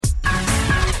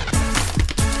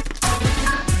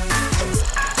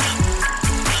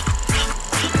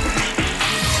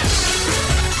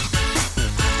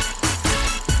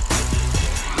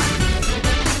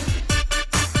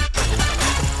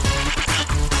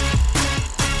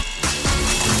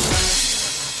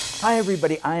Hi,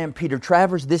 everybody. I am Peter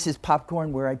Travers. This is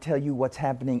Popcorn, where I tell you what's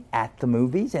happening at the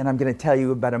movies. And I'm going to tell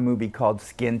you about a movie called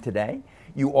Skin today.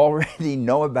 You already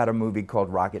know about a movie called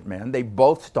Rocket Man. They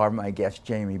both star my guest,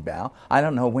 Jamie Bell. I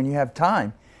don't know when you have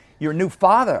time. You're a new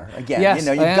father again. Yes,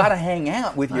 you've got to hang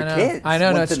out with your kids. I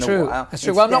know, once it's in true. a while. It's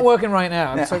true. Well, I'm not working right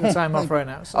now. I'm taking time off right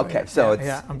now. So Okay, so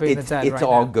I'm being a dad it's right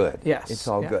all now. good. Yes. It's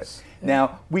all good. Yeah.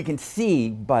 Now, we can see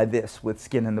by this with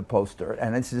Skin in the poster,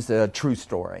 and this is a true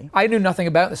story. I knew nothing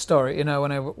about the story,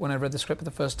 when I read the script for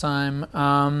the first time.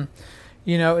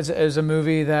 It was a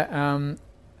movie that,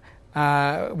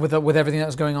 with everything that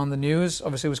was going on in the news,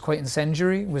 obviously it was quite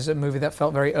incendiary. It was a movie that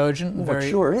felt very urgent. And It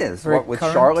sure is. very What with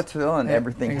current. Charlottesville and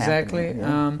everything exactly.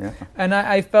 happening. And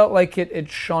I felt like it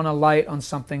shone a light on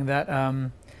something that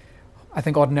I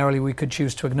think ordinarily we could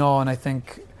choose to ignore, and I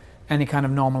think any kind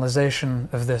of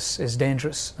normalization of this is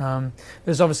dangerous.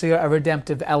 There's obviously a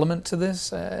redemptive element to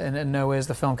this, and in no way is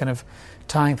the film kind of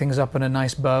tying things up in a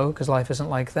nice bow, because life isn't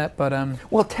like that. But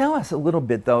Well, tell us a little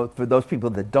bit, though, for those people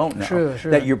that don't know, Sure.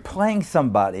 that you're playing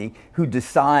somebody who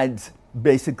decides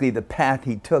basically the path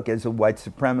he took as a white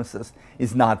supremacist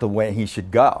is not the way he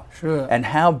should go. Sure. And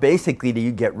how basically do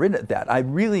you get rid of that? I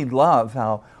really love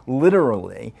how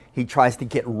literally he tries to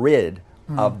get rid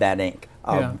of that ink,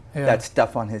 of that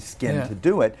stuff on his skin to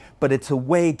do it, but it's a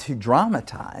way to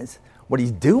dramatize what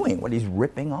he's doing, what he's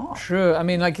ripping off. True. I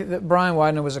mean, like Brian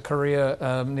Widener was a career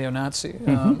neo-Nazi,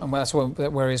 and that's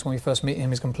where he is when we first meet him.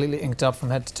 He's completely inked up from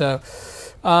head to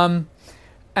toe.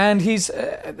 And he's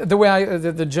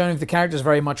the journey of the character is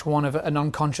very much one of an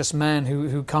unconscious man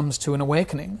who comes to an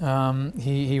awakening.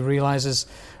 He realizes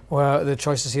the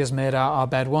choices he has made are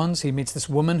bad ones. He meets this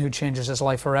woman who changes his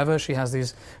life forever. She has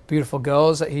these beautiful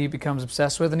girls that he becomes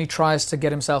obsessed with, and he tries to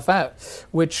get himself out,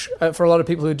 which for a lot of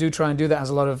people who do try and do that has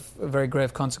a lot of very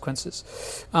grave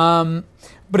consequences.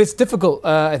 But it's difficult,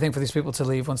 I think, for these people to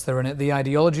leave once they're in it. The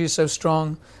ideology is so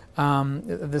strong.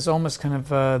 There's almost kind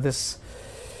of this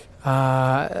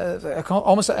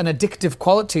almost an addictive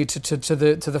quality to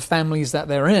the families that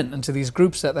they're in and to these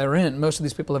groups that they're in. Most of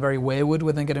these people are very wayward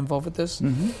when they get involved with this.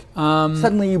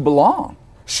 Suddenly you belong.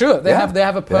 Sure, they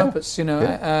have a purpose.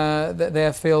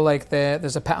 They feel like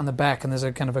there's a pat on the back and there's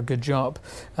a kind of a good job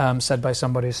said by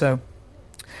somebody. So.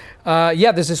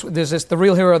 There's this. The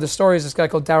real hero of the story is this guy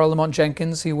called Darryl Lamont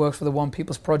Jenkins. He works for the One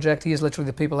People's Project. He is literally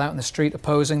the people out in the street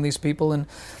opposing these people, and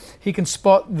he can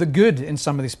spot the good in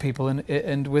some of these people,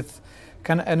 and with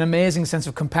kind of an amazing sense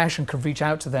of compassion, can reach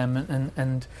out to them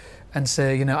and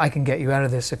say, I can get you out of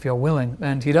this if you're willing,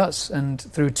 and he does. And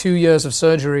through 2 years of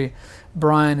surgery,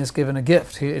 Brian is given a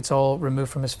gift. It's all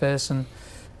removed from his face,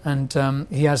 and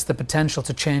he has the potential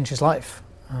to change his life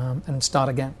and start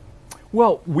again.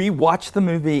 Well, we watch the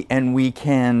movie, and we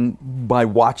can, by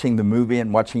watching the movie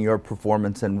and watching your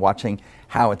performance and watching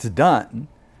how it's done,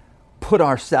 put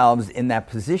ourselves in that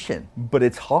position. But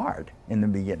it's hard in the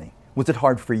beginning. Was it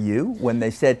hard for you when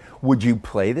they said, would you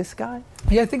play this guy?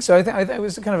 Yeah, I think so. I think it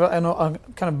was kind of a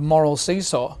kind of moral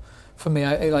seesaw for me.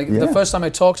 The first time I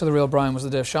talked to the real Brian was the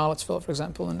day of Charlottesville, for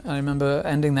example, and I remember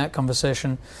ending that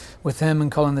conversation with him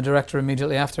and calling the director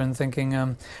immediately after and thinking,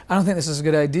 I don't think this is a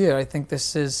good idea. I think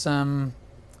this is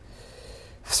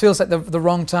this feels like the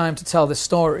wrong time to tell this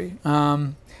story.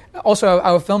 Also,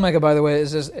 our filmmaker, by the way,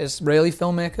 is an Israeli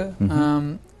filmmaker.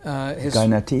 Guy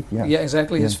Natif, yeah. Yeah,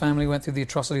 exactly. Yeah. His family went through the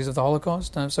atrocities of the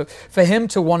Holocaust. So for him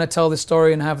to want to tell this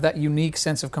story and have that unique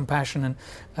sense of compassion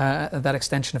and that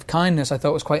extension of kindness, I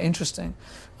thought was quite interesting.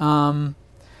 And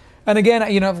again,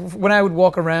 when I would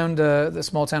walk around the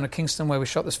small town of Kingston where we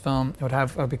shot this film,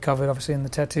 I'd be covered, obviously, in the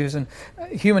tattoos. And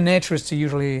human nature is to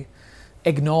usually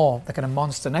ignore the kind of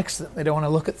monster next to them. They don't want to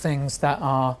look at things that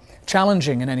are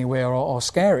challenging in any way or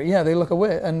scary. Yeah, they look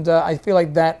away. And I feel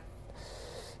like that,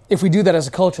 if we do that as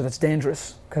a culture, that's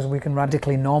dangerous, because we can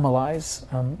radically normalize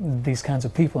these kinds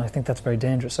of people. And I think that's very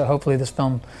dangerous. So hopefully this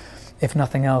film, if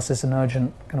nothing else, is an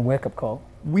urgent kind of wake-up call.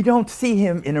 We don't see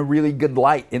him in a really good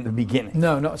light in the beginning.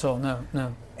 No, not at all,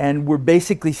 no. And we're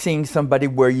basically seeing somebody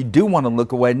where you do want to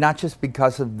look away, not just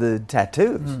because of the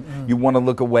tattoos. You want to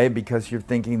look away because you're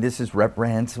thinking this is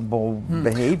reprehensible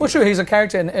behavior. Well, sure, he's a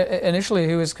character initially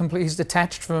who is he's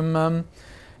detached from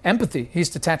empathy. He's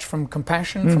detached from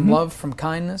compassion, from love, from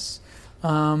kindness.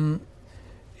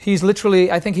 He's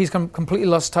literally, I think he's completely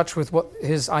lost touch with what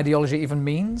his ideology even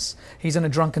means. He's in a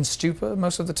drunken stupor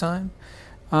most of the time.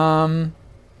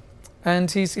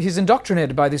 And he's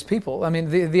indoctrinated by these people. I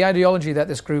mean, the ideology that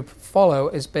this group follow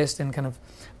is based in kind of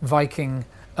Viking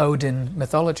Odin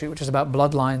mythology, which is about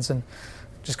bloodlines and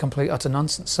just complete utter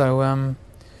nonsense. So,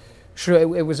 sure,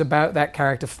 it was about that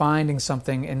character finding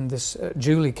something in this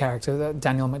Julie character that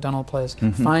Daniel McDonald plays,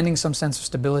 finding some sense of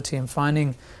stability and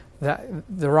finding that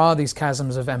there are these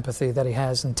chasms of empathy that he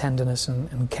has, and tenderness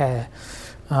and care,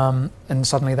 and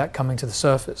suddenly that coming to the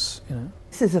surface, you know.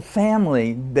 This is a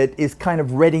family that is kind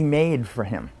of ready-made for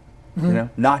him, you know,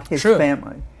 not his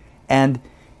family. And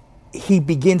he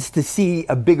begins to see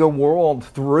a bigger world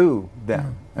through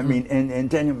them. I mean, and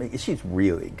Danielle, she's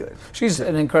really good. She's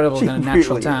an incredible kind of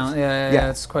natural really talent. Yeah,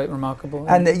 it's quite remarkable.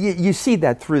 And you see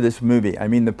that through this movie. I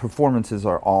mean, the performances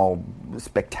are all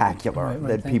spectacular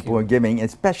that people are giving,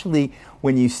 especially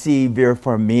when you see Vera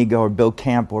Farmiga or Bill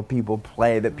Camp or people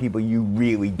play that people you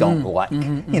really don't like.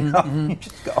 You know, you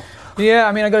just go. Yeah,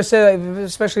 I mean, I got to say, that,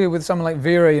 especially with someone like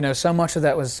Vera, you know, so much of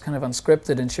that was kind of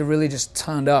unscripted, and she really just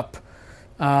turned up.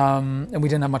 And we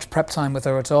didn't have much prep time with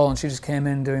her at all, and she just came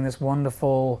in doing this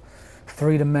wonderful,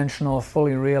 three-dimensional,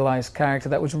 fully realized character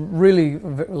that was really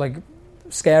like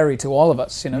scary to all of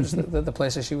us. You know, just the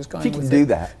places she was going. She can do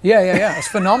that. Yeah. It's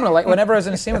phenomenal. Like whenever I was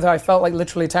in a scene with her, I felt like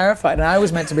literally terrified, and I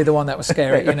was meant to be the one that was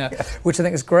scary. You know, which I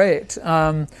think is great.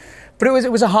 But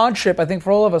it was a hardship, I think,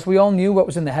 for all of us. We all knew what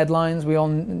was in the headlines. We all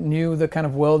knew the kind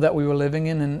of world that we were living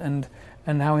in,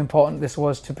 and how important this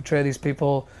was to portray these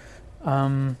people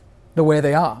the way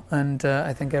they are. And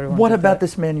I think everyone. What about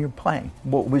this man you're playing?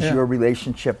 What was your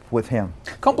relationship with him?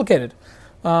 Complicated,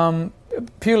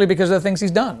 purely because of the things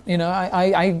he's done. You know,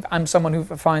 I'm someone who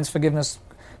finds forgiveness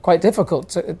quite difficult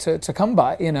to come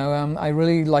by. You know, I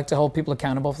really like to hold people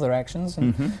accountable for their actions.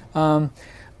 And,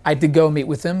 I did go meet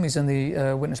with him. He's in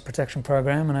the witness protection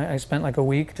program, and I spent like a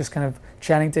week just kind of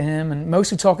chatting to him and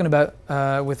mostly talking about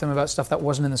with him about stuff that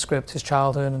wasn't in the script, his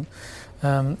childhood,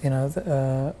 and you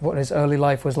know what his early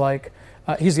life was like.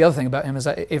 Here's the other thing about him is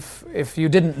that if you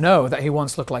didn't know that he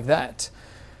once looked like that,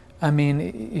 I mean,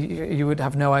 you would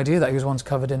have no idea that he was once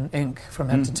covered in ink from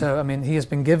head to toe. I mean, he has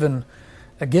been given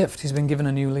a gift. He's been given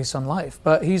a new lease on life,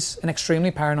 but he's an extremely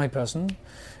paranoid person.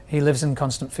 He lives in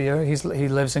constant fear. He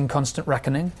lives in constant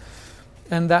reckoning,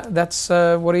 and that's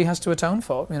what he has to atone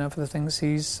for. You know, for the things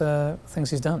he's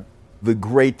done. The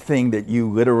great thing that you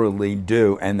literally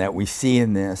do, and that we see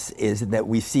in this, is that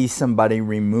we see somebody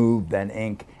remove that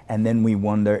ink, and then we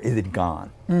wonder, is it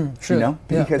gone? Sure. You know,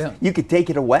 because you could take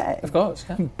it away, of course,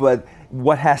 but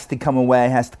what has to come away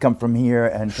has to come from here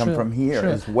and come from here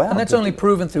as well. And that's only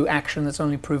proven through action. That's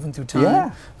only proven through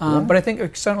time. But I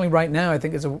think certainly right now, I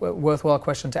think it's a worthwhile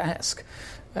question to ask: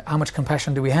 how much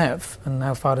compassion do we have, and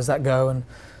how far does that go? And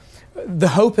the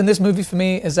hope in this movie for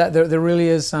me is that there really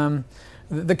is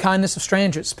the kindness of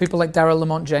strangers. People like Daryl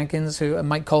Lamont Jenkins, who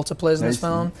Mike Coulter plays in this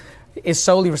film, is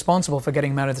solely responsible for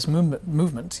getting him out of this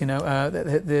movement. You know,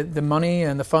 the money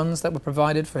and the funds that were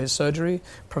provided for his surgery,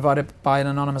 provided by an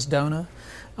anonymous donor.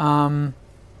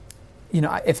 You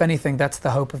know, if anything, that's the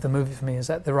hope of the movie for me, is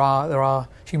that there are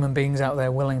human beings out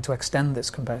there willing to extend this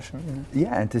compassion. You know?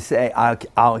 Yeah, and to say,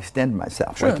 I'll extend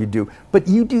myself like you do. But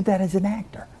you do that as an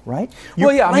actor, right?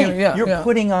 You're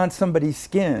putting on somebody's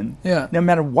skin, no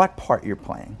matter what part you're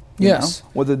playing. You know?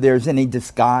 Whether there's any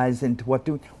disguise into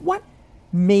what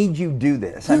made you do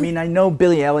this? I mean, I know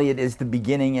Billy Elliot is the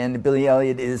beginning, and Billy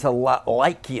Elliot is a lot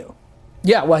like you.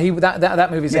 Yeah, well,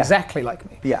 that movie is exactly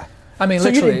like me. Yeah. I mean, so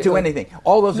literally, you didn't do anything.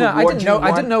 All those awards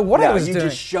I didn't know what I was doing. You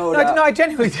just showed up. No, I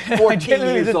genuinely did. 14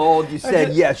 years old, you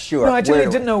said, yes, sure. No, I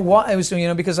genuinely didn't know what I was doing, you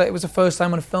know, because it was the first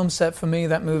time on a film set for me,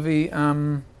 that movie. I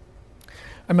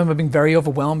remember being very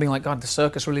overwhelmed, being like, God, the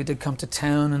circus really did come to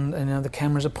town, and you know, the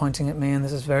cameras are pointing at me, and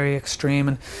this is very extreme,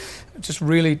 and just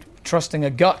really trusting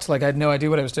a gut, like I had no idea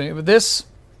what I was doing. But this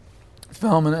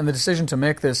film and the decision to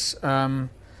make this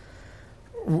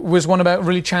was one about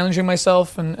really challenging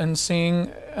myself and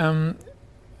seeing,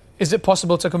 is it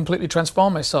possible to completely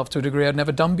transform myself to a degree I'd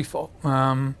never done before?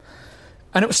 And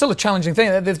it was still a challenging thing.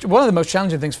 One of the most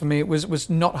challenging things for me was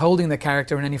not holding the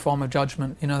character in any form of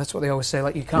judgment. You know, that's what they always say,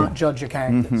 like, you can't judge your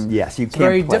characters. Yes, you can't. It's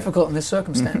very difficult in this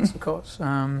circumstance, of course.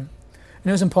 And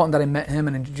it was important that I met him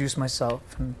and introduced myself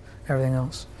and everything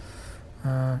else.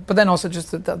 But then also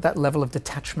just that level of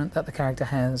detachment that the character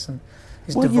has, and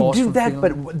his divorce you do from that,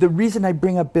 feeling. but the reason I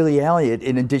bring up Billy Elliot,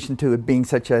 in addition to it being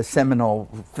such a seminal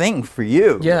thing for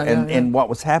you and what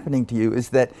was happening to you, is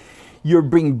that you're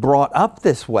being brought up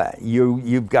this way.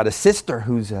 You've got a sister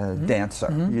who's a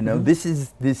dancer. You know, this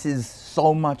is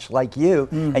so much like you,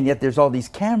 and yet there's all these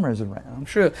cameras around.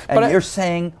 Sure, and you're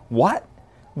saying what?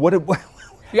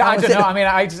 Yeah, I don't know. I mean,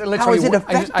 I just literally,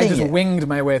 I just it? winged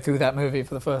my way through that movie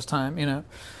for the first time, you know.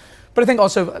 But I think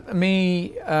also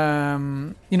me,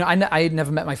 you know, I had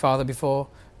never met my father before.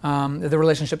 The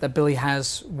relationship that Billy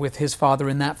has with his father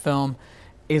in that film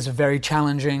is very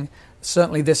challenging.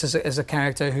 Certainly this is a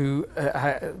character who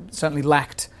certainly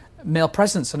lacked male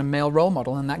presence and a male role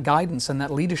model, and that guidance and that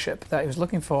leadership that he was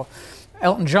looking for.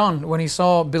 Elton John, when he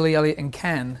saw Billy Elliot in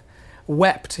Cannes,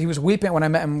 wept. He was weeping when I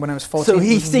met him when I was 14. So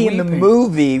he's seeing the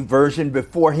movie version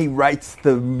before he writes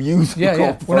the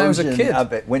musical version when I was a kid.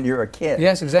 of it, when you're a kid.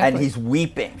 Yes, exactly. And he's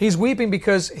weeping. He's weeping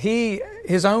because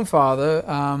his own father,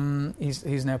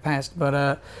 he's now passed,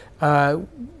 but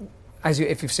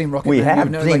if you've seen Rocketman, we have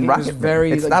you know, seen it was Rocketman.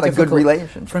 very It's not a good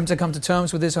relationship for him to come to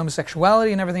terms with his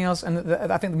homosexuality and everything else. And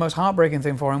I think the most heartbreaking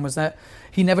thing for him was that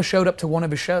he never showed up to one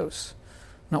of his shows.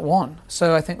 Not one.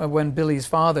 So I think when Billy's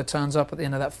father turns up at the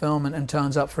end of that film and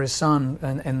turns up for his son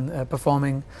and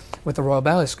performing with the Royal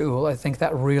Ballet School, I think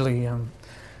that really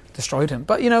destroyed him.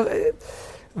 But, you know,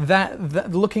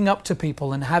 that looking up to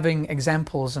people and having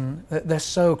examples, and they're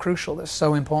so crucial, they're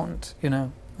so important, you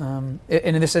know. And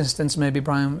in this instance, maybe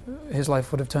Brian, his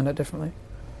life would have turned out differently.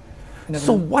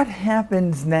 So what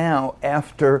happens now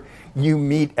after you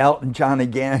meet Elton John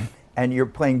again and you're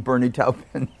playing Bernie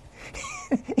Taupin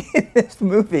in this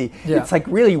movie? Yeah. It's like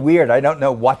really weird. I don't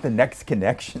know what the next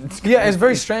connection's gonna Yeah, it's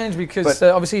very be. strange because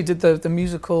obviously he did the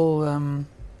musical.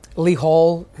 Lee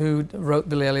Hall, who wrote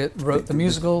Billy Elliot, wrote the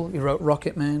musical. He wrote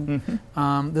Rocketman.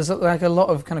 Mm-hmm. There's like a lot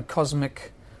of kind of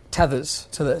cosmic tethers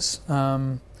to this.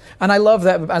 And I love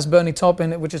that as Bernie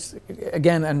Taupin, which is,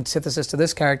 again, antithesis to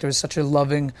this character, is such a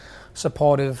loving,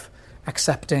 supportive,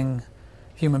 accepting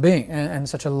human being and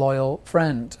such a loyal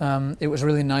friend. It was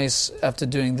really nice after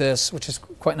doing this, which is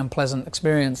quite an unpleasant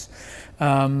experience,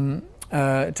 to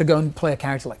go and play a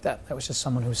character like that. That was just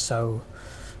someone who's so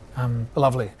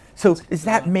lovely. So has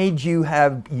that made you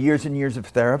have years and years of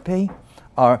therapy?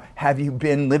 Or have you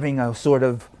been living a sort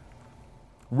of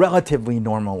relatively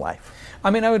normal life? I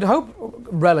mean, I would hope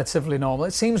relatively normal.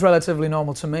 It seems relatively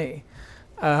normal to me.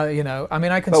 You know, I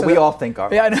mean, I consider... But we all think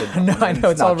our... Yeah, I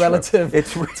know, it's all relative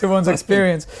to one's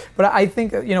experience. But I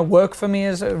think, you know, work for me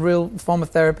is a real form of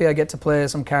therapy. I get to play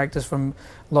some characters from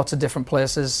lots of different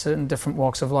places and different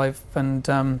walks of life.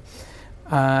 And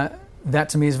that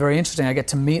to me is very interesting. I get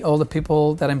to meet all the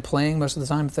people that I'm playing most of the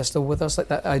time if they're still with us. Like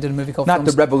that, I did a movie called Not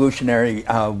the Revolutionary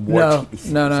War Chief.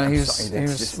 No, he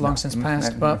was long since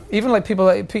passed. But even like people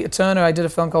like Peter Turner, I did a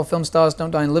film called Film Stars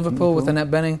Don't Die in Liverpool with Annette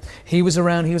Bening. He was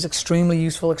around. He was extremely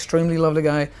useful, extremely lovely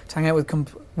guy to hang out with.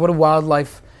 What a wild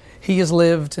life he has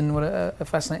lived, and what a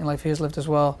fascinating life he has lived as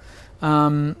well.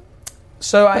 That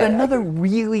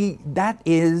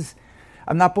is...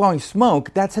 I'm not blowing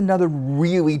smoke. That's another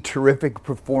really terrific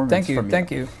performance from you.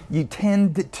 Thank you. You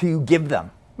tend to give them,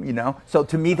 you know. So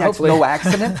to me, that's no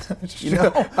accident. You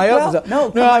know? I hope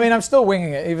so. No, I mean, I'm still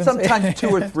winging it. Even sometimes 2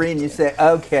 or 3, and you say,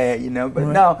 okay, you know.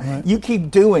 But you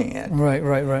keep doing it. Right.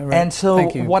 And so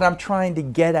what I'm trying to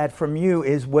get at from you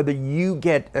is whether you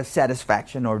get a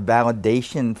satisfaction or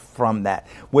validation from that.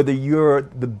 Whether you're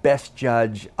the best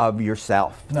judge of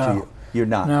yourself. No, you're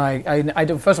not. No, I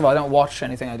do. First of all, I don't watch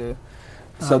anything I do.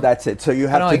 So that's it. So you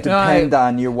have to depend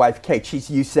on your wife, Kate.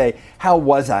 You say, "How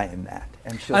was I in that?"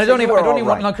 And she'll say, I don't even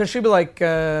want. because she'll be like,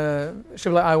 I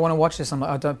want to watch this. I'm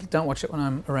like, don't watch it when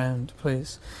I'm around,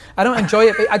 please. I don't enjoy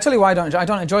it. I tell you why I don't enjoy it. I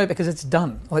don't enjoy it because it's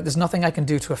done. Like there's nothing I can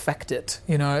do to affect it,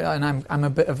 you know. And I'm a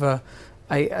bit of a.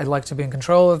 I like to be in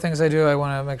control of the things I do. I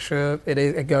want to make sure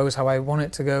it goes how I want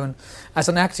it to go. And as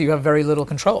an actor, you have very little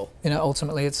control. You know,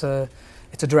 ultimately, it's a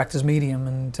director's medium,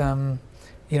 and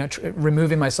you know,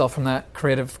 removing myself from that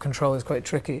creative control is quite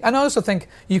tricky. And I also think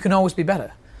you can always be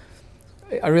better.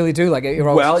 I really do. Like you're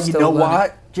always well, you know learning.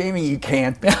 what, Jamie, you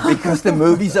can't because the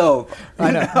movie's over.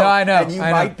 I know. No, I know. And you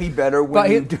might be better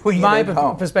when you're doing it at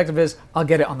home. My perspective is, I'll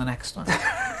get it on the next one.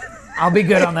 I'll be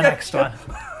good on the next one.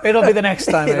 It'll be the next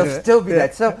time. It'll still be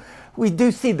that. So we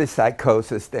do see the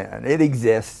psychosis then. It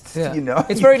exists, you know.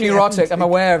 It's very neurotic. I'm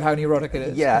aware of how neurotic it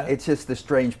is. Yeah, it's just a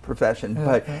strange profession.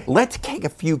 But let's take a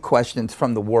few questions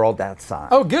from the world outside.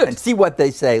 Oh, good. And see what they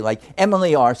say. Like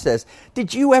Emily R. says,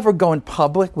 did you ever go in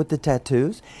public with the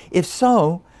tattoos? If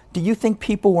so, do you think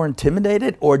people were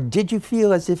intimidated, or did you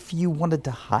feel as if you wanted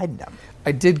to hide them?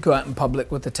 I did go out in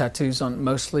public with the tattoos on,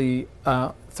 mostly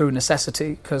through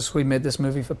necessity, because we made this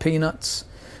movie for peanuts.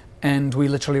 And we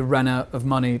literally ran out of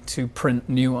money to print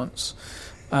new ones.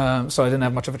 So I didn't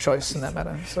have much of a choice in that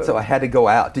matter. So I had to go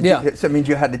out. You, so it means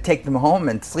you had to take them home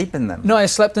and sleep in them? No, I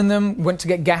slept in them, went to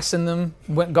get gas in them,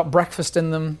 got breakfast in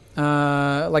them.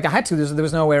 Like I had to, there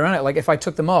was no way around it. Like if I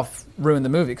took them off, ruined the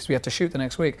movie because we had to shoot the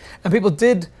next week. And people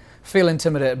did feel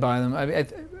intimidated by them.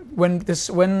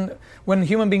 When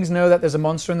human beings know that there's a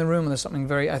monster in the room and there's something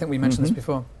very, I think we mentioned this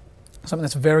before, something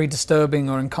that's very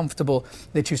disturbing or uncomfortable,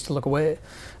 they choose to look away.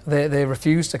 They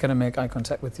refuse to kind of make eye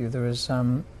contact with you. There is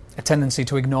a tendency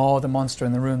to ignore the monster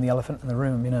in the room, the elephant in the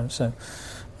room, you know. So,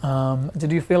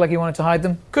 did you feel like you wanted to hide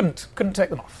them? Couldn't take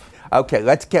them off. Okay,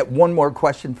 let's get one more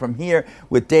question from here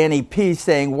with Danny P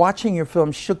saying, watching your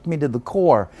film shook me to the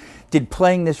core. Did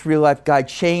playing this real life guy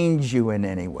change you in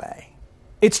any way?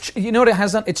 You know what it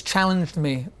has done? It's challenged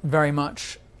me very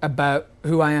much about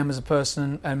who I am as a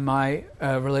person and my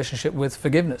relationship with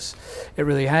forgiveness. It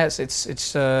really has.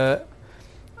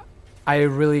 I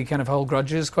really kind of hold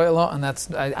grudges quite a lot, and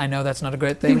I know that's not a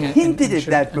great thing. You hinted at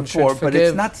that before, but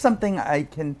it's not something I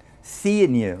can see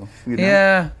in you. You know?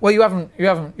 Yeah. Well, you haven't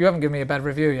given me a bad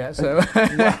review yet, so.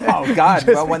 Oh God!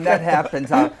 Well, when that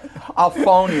happens, I'll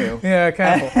phone you. Yeah,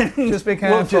 careful. Just be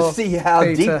careful. We'll just see how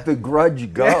Peter. deep the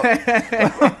grudge goes.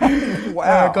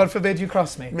 Wow! God forbid you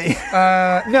cross me.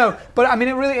 No, but I mean,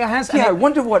 it really has. Yeah, I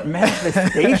wonder what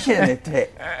manifestation it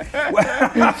takes.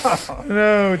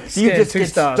 No, do you just two get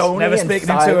stars. stony Never and speaking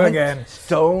silent, to her again.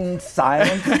 Stone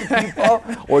silent to people,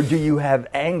 or do you have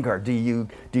anger? Do you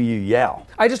yell?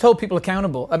 I just hold people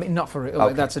accountable. I mean, not for real.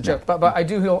 Okay. That's a joke. But I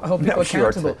do hold people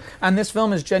accountable. And this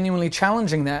film is genuinely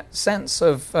challenging that sense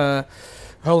of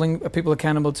holding people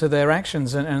accountable to their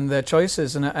actions and their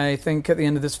choices. And I think at the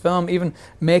end of this film, even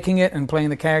making it and playing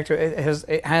the character, it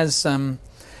has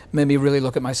made me really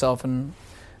look at myself and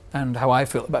how I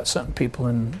feel about certain people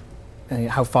and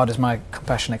how far does my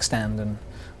compassion extend and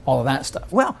all of that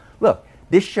stuff. Well, look.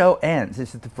 This show ends.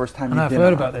 This is the first time you've been on. I've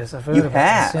heard about this. You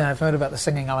have? Yeah, I've heard about the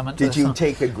singing element. Did you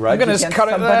take a grudge? I'm going to just cut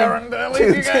it there and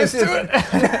leave you guys to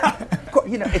it.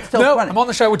 You know, it's so no, funny. I'm on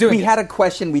the show. We're doing it. We had a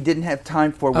question we didn't have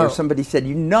time for where somebody said,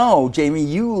 Jamie,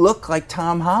 you look like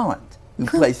Tom Holland, who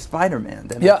plays Spider-Man.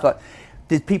 And I thought,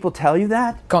 did people tell you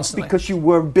that? Constantly. Because you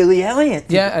were Billy Elliot.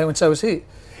 Yeah, and so was he.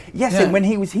 Yes, and when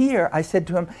he was here, I said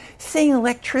to him, sing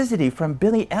Electricity from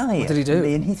Billy Elliot. What did he do?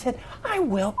 And he said, I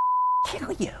will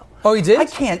kill you. Oh, he did? I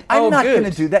can't. I'm not going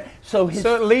to do that. So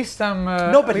at least I'm.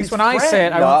 No, but at least when I say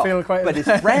it, I won't feel quite. But his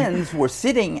friends were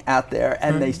sitting out there,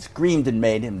 and they screamed and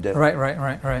made him do it.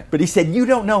 Right. But he said, "You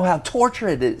don't know how torture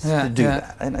it is to do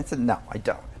that." And I said, "No, I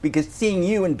don't." Because seeing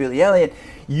you and Billy Elliot,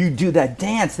 you do that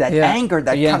dance, that anger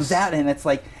that comes out, and it's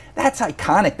like that's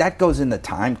iconic. That goes in the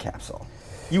time capsule.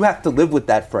 You have to live with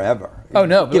that forever. Oh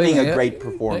no! Giving a great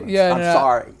performance. Yeah, I'm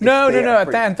sorry. No.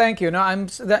 And thank you. No,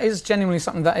 that is genuinely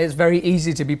something that is very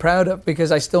easy to be proud of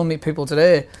because I still meet people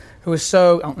today who are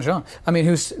so Elton John. I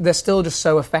mean, they're still just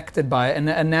so affected by it,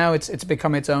 and now it's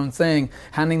become its own thing.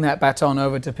 Handing that baton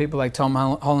over to people like Tom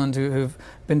Holland who've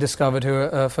been discovered, who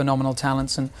are phenomenal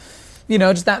talents, and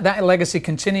just that legacy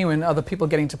continuing, other people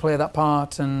getting to play that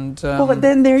part, and well, but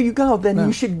then there you go. Then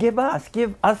you should give us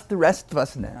the rest of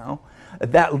us now.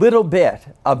 That little bit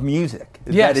of music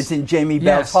that is in Jamie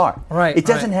Bell's heart. Right. It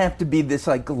doesn't have to be this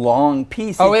long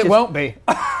piece. Oh, it won't be.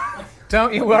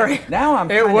 Don't you worry. Now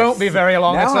it won't be very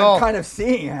long at all. Now I'm kind of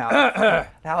seeing how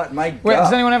it might go. Wait,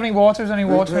 does anyone have any water? Is there any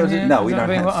water in here? No, we don't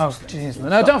have. Oh, jeez.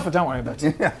 No, don't worry about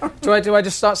it. Do I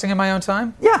just start singing my own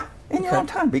time? Yeah, in your own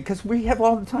time, because we have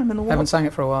all the time in the world. I haven't sang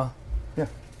it for a while. Yeah.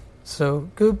 So,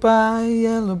 goodbye,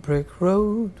 yellow brick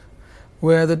road,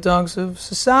 where the dogs of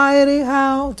society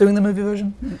howl. Doing the movie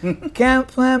version. Can't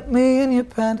plant me in your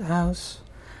penthouse.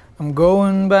 I'm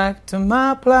going back to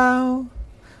my plow.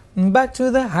 Back to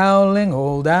the howling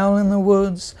old owl in the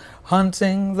woods,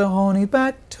 hunting the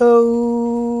horny-backed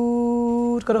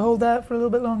toad. Gotta hold that for a little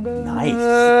bit longer.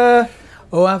 Nice.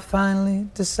 I finally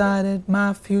decided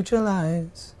my future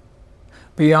lies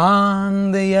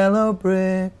beyond the yellow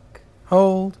brick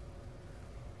old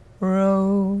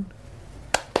road.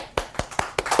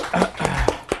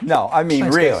 No, I mean,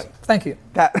 Thanks, really. guys. Thank you.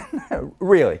 That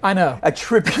really. I know. A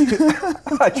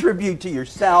tribute to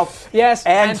yourself. Yes,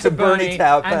 and to Bernie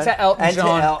Taupin. And to Elton John.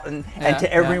 And to Elton. And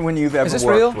to everyone you've ever worked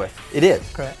real? with. It is.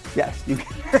 Correct. Yes.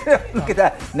 Look at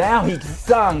that. Now he's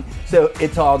sung, so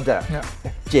it's all done. Yeah.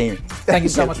 Jamie. Thank you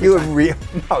so much for you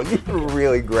were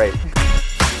really great.